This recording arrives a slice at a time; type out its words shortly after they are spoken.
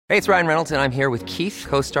Hey, it's Ryan Reynolds, and I'm here with Keith,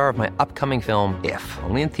 co-star of my upcoming film, If,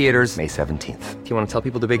 only in theaters May 17th. Do you want to tell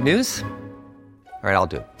people the big news? All right, I'll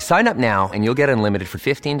do it. Sign up now and you'll get unlimited for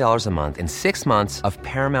 $15 a month and 6 months of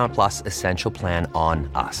Paramount Plus Essential Plan on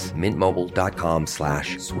us.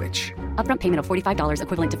 MintMobile.com/switch. Upfront payment of $45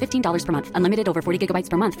 equivalent to $15 per month. Unlimited over 40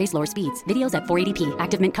 gigabytes per month. Face lower speeds. Videos at 480p.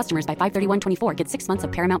 Active Mint customers by 531.24 get 6 months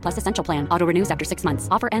of Paramount Plus Essential Plan. Auto renews after 6 months.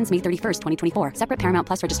 Offer ends May 31st, 2024. Separate Paramount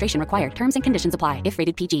Plus registration required. Terms and conditions apply if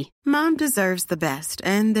rated PG. Mom deserves the best,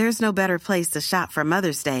 and there's no better place to shop for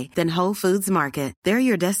Mother's Day than Whole Foods Market. They're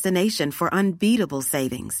your destination for unbeatable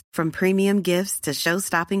savings. From premium gifts to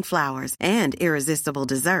show-stopping flowers and irresistible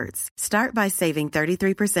desserts. Start by saving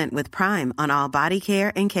 33% with Prime on all body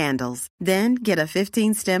care and candles. Then get a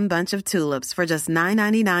 15-stem bunch of tulips for just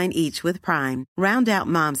 $9.99 each with Prime. Round out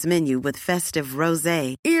Mom's menu with festive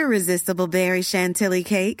rosé, irresistible berry chantilly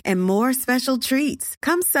cake, and more special treats.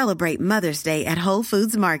 Come celebrate Mother's Day at Whole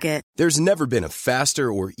Foods Market. There's never been a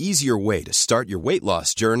faster or easier way to start your weight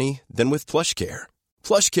loss journey than with PlushCare.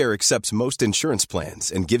 PlushCare accepts most insurance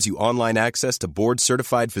plans and gives you online access to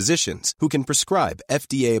board-certified physicians who can prescribe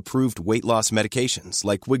FDA-approved weight loss medications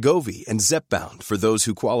like Wegovy and Zepbound for those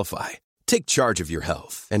who qualify. Take charge of your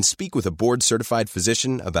health and speak with a board-certified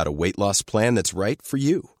physician about a weight loss plan that's right for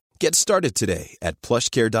you. Get started today at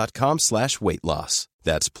plushcare.com/weight-loss.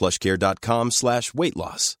 That's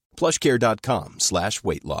plushcare.com/weight-loss.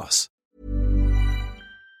 plushcare.com/weight-loss.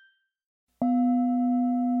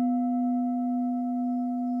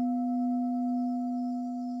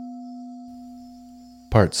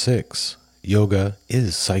 Part 6. Yoga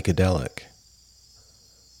is psychedelic.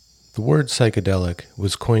 The word psychedelic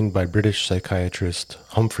was coined by British psychiatrist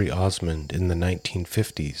Humphrey Osmond in the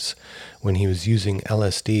 1950s when he was using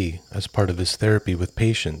LSD as part of his therapy with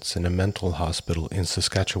patients in a mental hospital in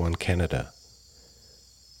Saskatchewan, Canada.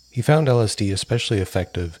 He found LSD especially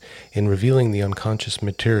effective in revealing the unconscious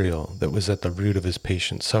material that was at the root of his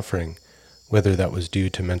patient's suffering, whether that was due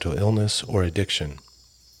to mental illness or addiction.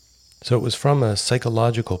 So it was from a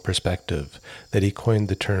psychological perspective that he coined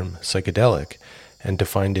the term psychedelic and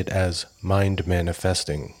defined it as mind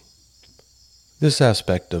manifesting. This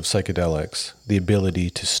aspect of psychedelics, the ability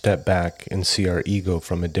to step back and see our ego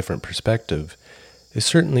from a different perspective, is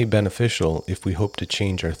certainly beneficial if we hope to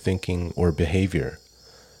change our thinking or behavior.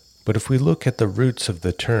 But if we look at the roots of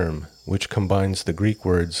the term, which combines the Greek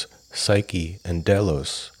words psyche and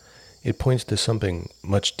delos, it points to something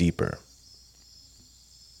much deeper.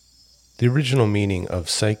 The original meaning of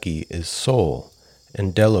psyche is soul,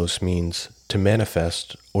 and delos means to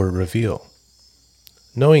manifest or reveal.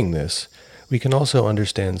 Knowing this, we can also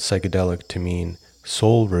understand psychedelic to mean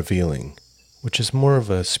soul revealing, which is more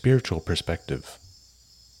of a spiritual perspective.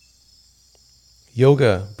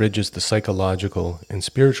 Yoga bridges the psychological and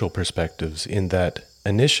spiritual perspectives in that,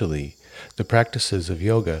 initially, the practices of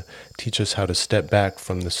yoga teach us how to step back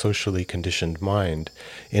from the socially conditioned mind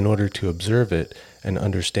in order to observe it and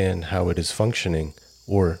understand how it is functioning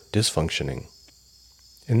or dysfunctioning.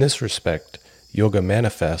 In this respect, yoga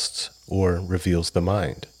manifests or reveals the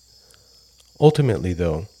mind. Ultimately,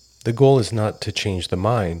 though, the goal is not to change the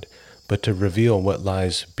mind, but to reveal what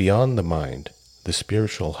lies beyond the mind, the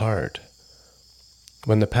spiritual heart.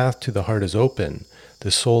 When the path to the heart is open,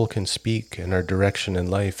 the soul can speak and our direction in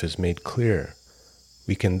life is made clear.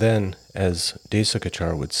 We can then, as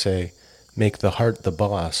Desikachar would say, make the heart the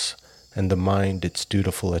boss and the mind its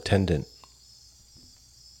dutiful attendant.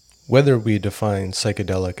 Whether we define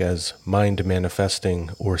psychedelic as mind manifesting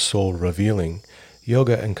or soul revealing,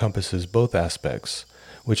 yoga encompasses both aspects,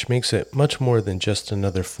 which makes it much more than just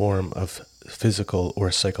another form of physical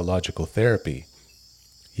or psychological therapy.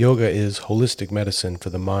 Yoga is holistic medicine for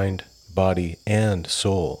the mind, body, and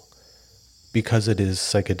soul. Because it is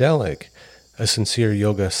psychedelic, a sincere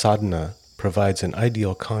yoga sadhana provides an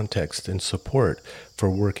ideal context and support for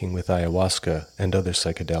working with ayahuasca and other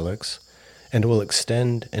psychedelics, and will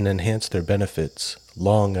extend and enhance their benefits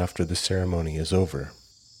long after the ceremony is over.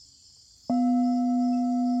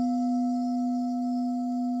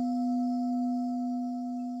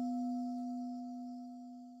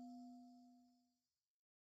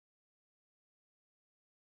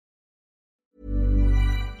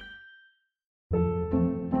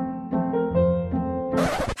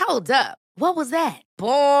 Hold up. What was that?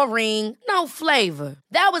 Boring. No flavor.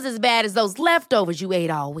 That was as bad as those leftovers you ate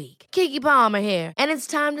all week. Keke Palmer here, and it's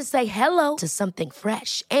time to say hello to something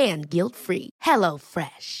fresh and guilt-free. Hello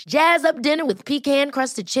Fresh. Jazz up dinner with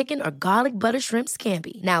pecan-crusted chicken or garlic butter shrimp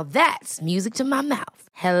scampi. Now that's music to my mouth.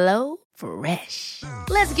 Hello Fresh.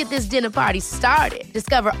 Let's get this dinner party started.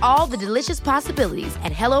 Discover all the delicious possibilities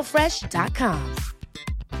at HelloFresh.com.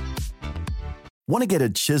 Want to get a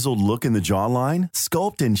chiseled look in the jawline?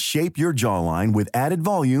 Sculpt and shape your jawline with added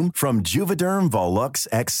volume from Juvederm Volux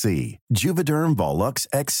XC. Juvederm Volux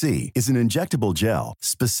XC is an injectable gel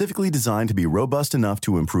specifically designed to be robust enough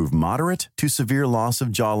to improve moderate to severe loss of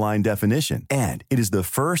jawline definition. And it is the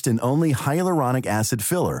first and only hyaluronic acid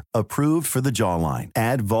filler approved for the jawline.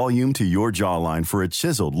 Add volume to your jawline for a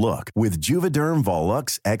chiseled look with Juvederm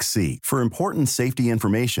Volux XC. For important safety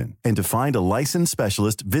information and to find a licensed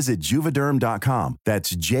specialist, visit Juvederm.com.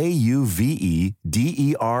 That's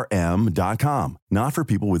Juvederm.com. Not for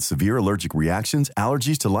people with severe allergic reactions,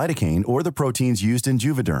 allergies to lidocaine, or the proteins used in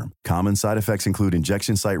Juvederm. Common side effects include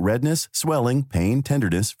injection site redness, swelling, pain,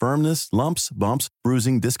 tenderness, firmness, lumps, bumps,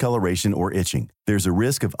 bruising, discoloration, or itching. There's a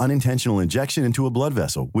risk of unintentional injection into a blood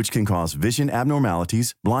vessel, which can cause vision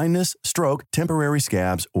abnormalities, blindness, stroke, temporary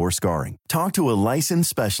scabs, or scarring. Talk to a licensed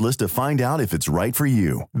specialist to find out if it's right for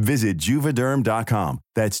you. Visit Juvederm.com.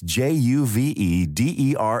 That's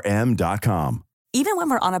Juvederm.com. Even when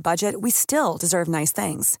we're on a budget, we still deserve nice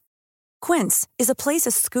things. Quince is a place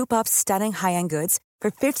to scoop up stunning high-end goods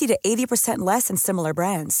for 50 to 80% less than similar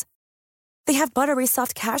brands. They have buttery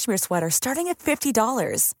soft cashmere sweaters starting at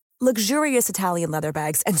 $50, luxurious Italian leather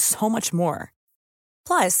bags, and so much more.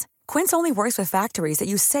 Plus, Quince only works with factories that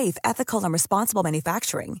use safe, ethical, and responsible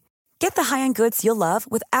manufacturing. Get the high-end goods you'll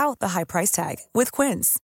love without the high price tag with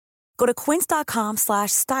Quince. Go to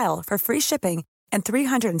quince.com/style for free shipping and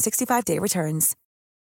 365-day returns.